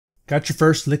Got your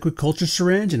first liquid culture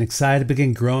syringe and excited to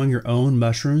begin growing your own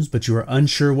mushrooms, but you are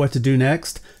unsure what to do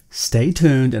next? Stay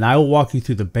tuned and I will walk you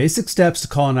through the basic steps to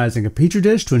colonizing a petri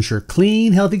dish to ensure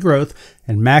clean, healthy growth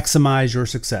and maximize your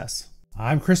success.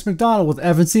 I'm Chris McDonnell with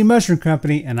F&C Mushroom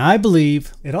Company, and I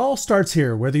believe it all starts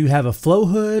here. Whether you have a flow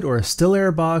hood or a still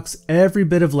air box, every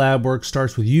bit of lab work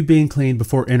starts with you being clean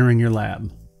before entering your lab.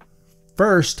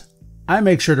 First, I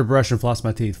make sure to brush and floss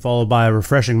my teeth, followed by a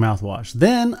refreshing mouthwash.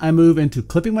 Then I move into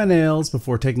clipping my nails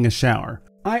before taking a shower.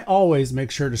 I always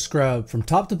make sure to scrub from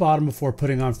top to bottom before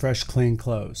putting on fresh, clean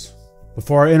clothes.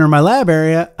 Before I enter my lab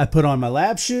area, I put on my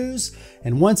lab shoes,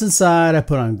 and once inside, I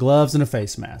put on gloves and a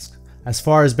face mask. As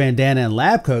far as bandana and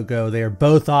lab coat go, they are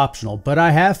both optional, but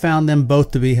I have found them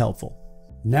both to be helpful.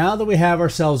 Now that we have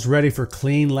ourselves ready for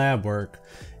clean lab work,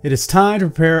 it is time to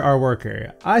prepare our work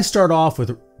area. I start off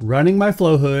with running my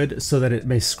flow hood so that it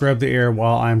may scrub the air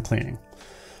while I'm cleaning.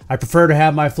 I prefer to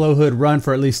have my flow hood run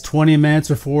for at least 20 minutes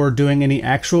before doing any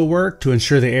actual work to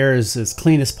ensure the air is as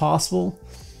clean as possible.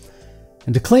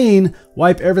 And to clean,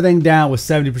 wipe everything down with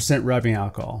 70% rubbing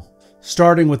alcohol,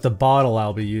 starting with the bottle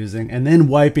I'll be using and then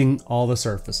wiping all the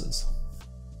surfaces.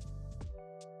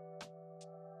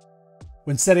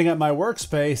 When setting up my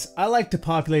workspace, I like to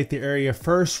populate the area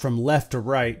first from left to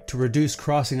right to reduce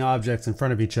crossing objects in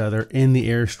front of each other in the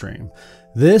airstream.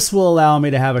 This will allow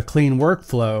me to have a clean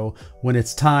workflow when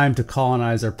it's time to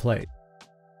colonize our plate.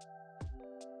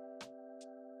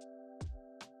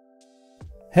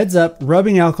 Heads up,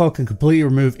 rubbing alcohol can completely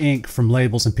remove ink from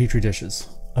labels and petri dishes.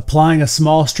 Applying a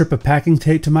small strip of packing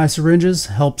tape to my syringes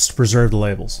helps to preserve the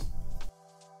labels.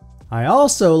 I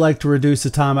also like to reduce the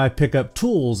time I pick up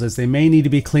tools as they may need to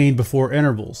be cleaned before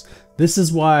intervals. This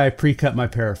is why I pre-cut my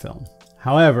parafilm.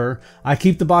 However, I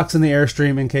keep the box in the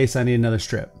airstream in case I need another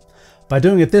strip. By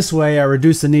doing it this way, I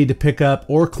reduce the need to pick up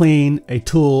or clean a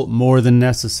tool more than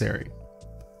necessary.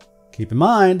 Keep in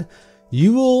mind,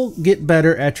 you will get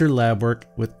better at your lab work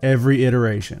with every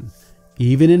iteration.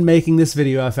 Even in making this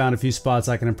video, I found a few spots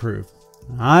I can improve.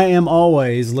 I am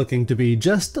always looking to be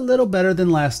just a little better than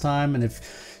last time, and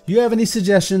if you have any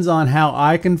suggestions on how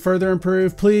I can further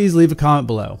improve, please leave a comment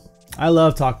below. I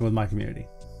love talking with my community.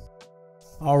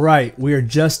 Alright, we are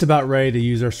just about ready to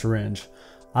use our syringe.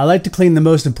 I like to clean the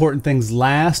most important things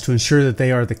last to ensure that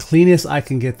they are the cleanest I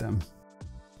can get them.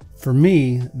 For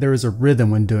me, there is a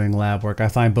rhythm when doing lab work I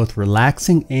find both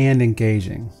relaxing and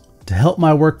engaging. To help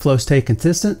my workflow stay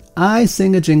consistent, I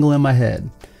sing a jingle in my head.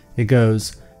 It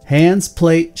goes, hands,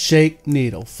 plate, shake,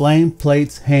 needle, flame,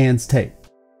 plates, hands, tape.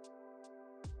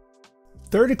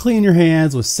 Third, to clean your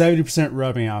hands with 70%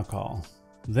 rubbing alcohol.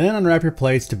 Then unwrap your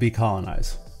plates to be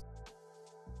colonized.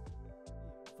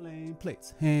 Flame,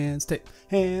 plates, hands, tape,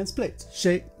 hands, plates,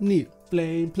 shake, needle,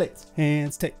 flame, plates,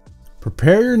 hands, tape.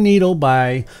 Prepare your needle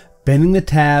by bending the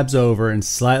tabs over and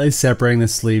slightly separating the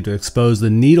sleeve to expose the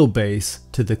needle base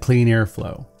to the clean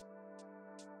airflow.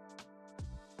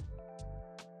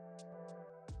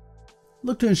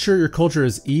 Look to ensure your culture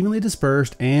is evenly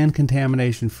dispersed and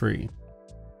contamination free.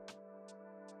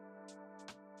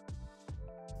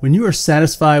 When you are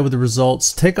satisfied with the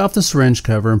results, take off the syringe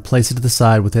cover and place it to the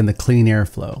side within the clean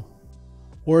airflow.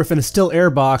 Or if in a still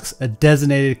air box, a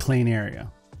designated clean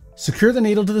area. Secure the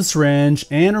needle to the syringe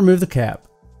and remove the cap.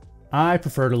 I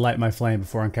prefer to light my flame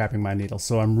before uncapping my needle,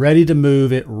 so I'm ready to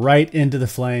move it right into the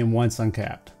flame once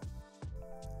uncapped.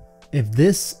 If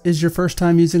this is your first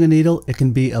time using a needle, it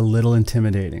can be a little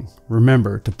intimidating.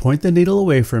 Remember to point the needle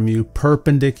away from you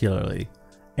perpendicularly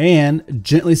and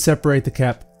gently separate the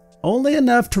cap only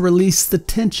enough to release the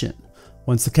tension.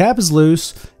 Once the cap is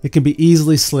loose, it can be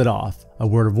easily slid off. A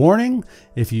word of warning,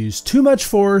 if you use too much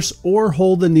force or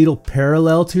hold the needle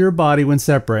parallel to your body when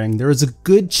separating, there is a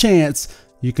good chance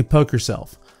you could poke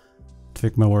yourself.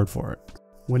 Take my word for it.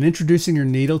 When introducing your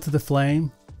needle to the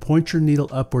flame, point your needle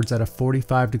upwards at a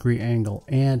 45-degree angle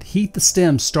and heat the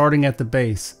stem starting at the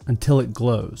base until it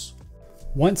glows.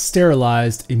 Once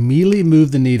sterilized, immediately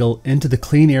move the needle into the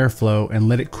clean airflow and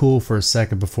let it cool for a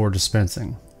second before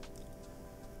dispensing.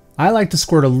 I like to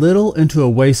squirt a little into a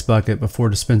waste bucket before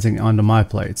dispensing onto my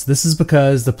plates. This is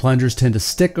because the plungers tend to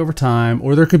stick over time,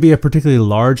 or there could be a particularly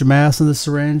large mass in the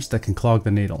syringe that can clog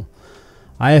the needle.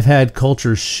 I have had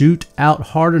cultures shoot out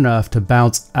hard enough to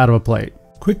bounce out of a plate.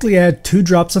 Quickly add 2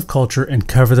 drops of culture and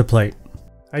cover the plate.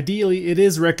 Ideally, it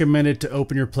is recommended to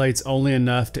open your plates only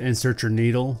enough to insert your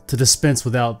needle to dispense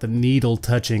without the needle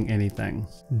touching anything.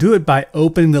 Do it by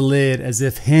opening the lid as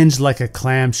if hinged like a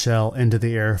clamshell into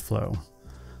the airflow.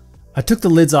 I took the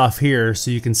lids off here so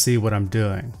you can see what I'm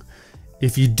doing.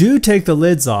 If you do take the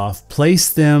lids off,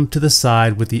 place them to the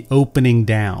side with the opening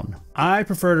down. I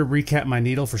prefer to recap my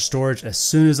needle for storage as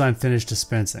soon as I'm finished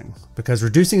dispensing, because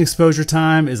reducing exposure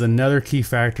time is another key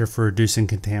factor for reducing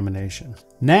contamination.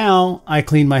 Now I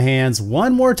clean my hands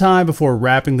one more time before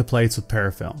wrapping the plates with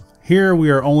parafilm. Here we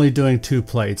are only doing 2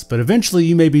 plates, but eventually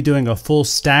you may be doing a full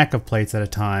stack of plates at a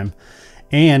time.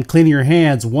 And cleaning your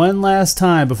hands one last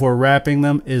time before wrapping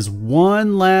them is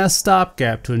one last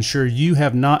stopgap to ensure you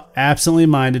have not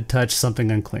absently-minded touched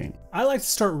something unclean. I like to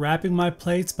start wrapping my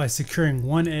plates by securing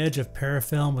one edge of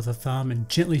parafilm with a thumb and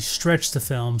gently stretch the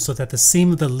film so that the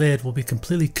seam of the lid will be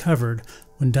completely covered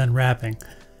when done wrapping.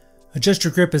 Adjust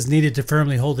your grip as needed to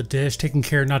firmly hold the dish, taking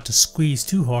care not to squeeze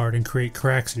too hard and create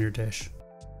cracks in your dish.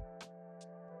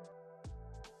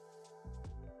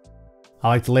 I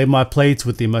like to label my plates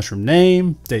with the mushroom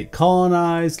name, date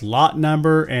colonized, lot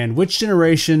number, and which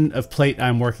generation of plate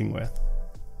I'm working with.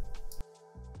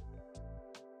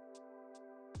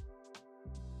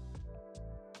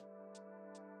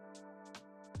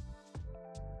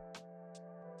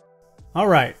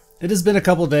 Alright, it has been a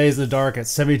couple days in the dark at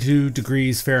 72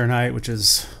 degrees Fahrenheit, which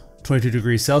is 22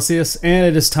 degrees Celsius, and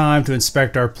it is time to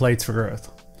inspect our plates for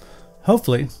growth.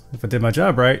 Hopefully, if I did my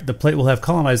job right, the plate will have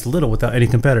colonized little without any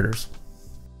competitors.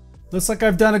 Looks like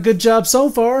I've done a good job so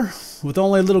far. With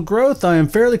only a little growth, I am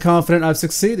fairly confident I've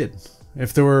succeeded.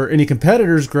 If there were any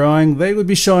competitors growing, they would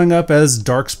be showing up as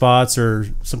dark spots or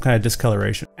some kind of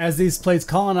discoloration. As these plates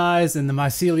colonize and the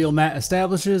mycelial mat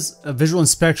establishes, a visual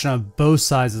inspection on both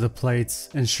sides of the plates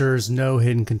ensures no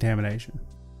hidden contamination.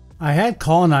 I had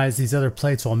colonized these other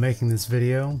plates while making this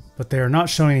video, but they are not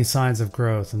showing any signs of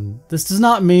growth, and this does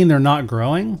not mean they're not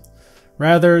growing.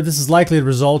 Rather, this is likely the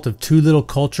result of too little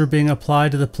culture being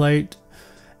applied to the plate,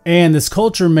 and this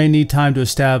culture may need time to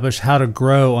establish how to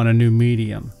grow on a new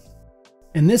medium.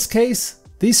 In this case,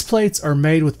 these plates are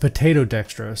made with potato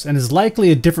dextrose and is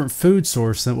likely a different food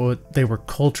source than what they were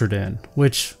cultured in,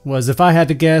 which was, if I had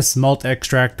to guess, malt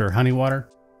extract or honey water.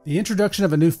 The introduction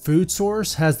of a new food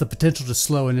source has the potential to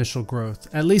slow initial growth,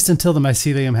 at least until the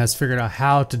mycelium has figured out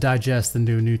how to digest the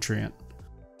new nutrient.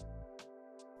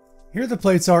 Here the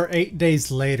plates are 8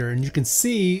 days later, and you can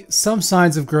see some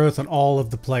signs of growth on all of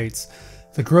the plates.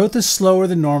 The growth is slower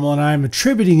than normal, and I am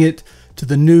attributing it to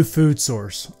the new food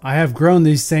source. I have grown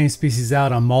these same species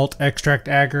out on malt extract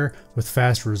agar with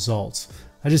fast results.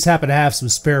 I just happen to have some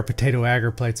spare potato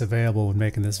agar plates available when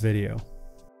making this video.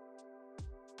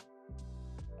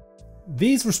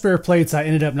 These were spare plates I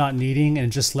ended up not needing and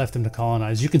just left them to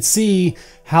colonize. You can see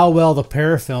how well the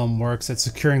parafilm works at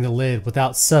securing the lid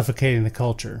without suffocating the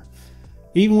culture.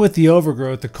 Even with the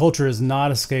overgrowth, the culture has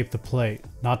not escaped the plate.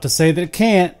 Not to say that it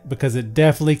can't, because it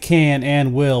definitely can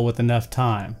and will with enough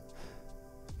time.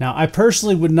 Now, I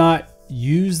personally would not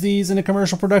use these in a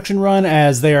commercial production run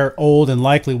as they are old and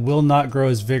likely will not grow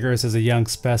as vigorous as a young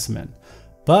specimen,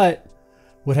 but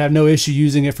would have no issue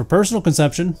using it for personal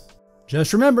consumption.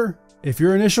 Just remember, if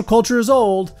your initial culture is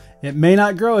old, it may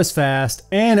not grow as fast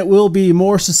and it will be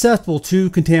more susceptible to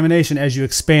contamination as you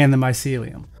expand the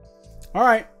mycelium.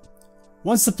 Alright,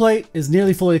 once the plate is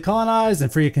nearly fully colonized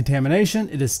and free of contamination,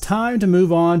 it is time to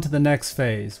move on to the next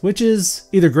phase, which is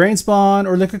either grain spawn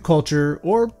or liquid culture,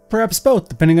 or perhaps both,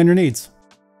 depending on your needs.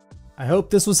 I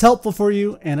hope this was helpful for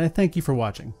you, and I thank you for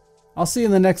watching. I'll see you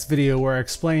in the next video where I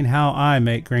explain how I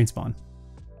make grain spawn.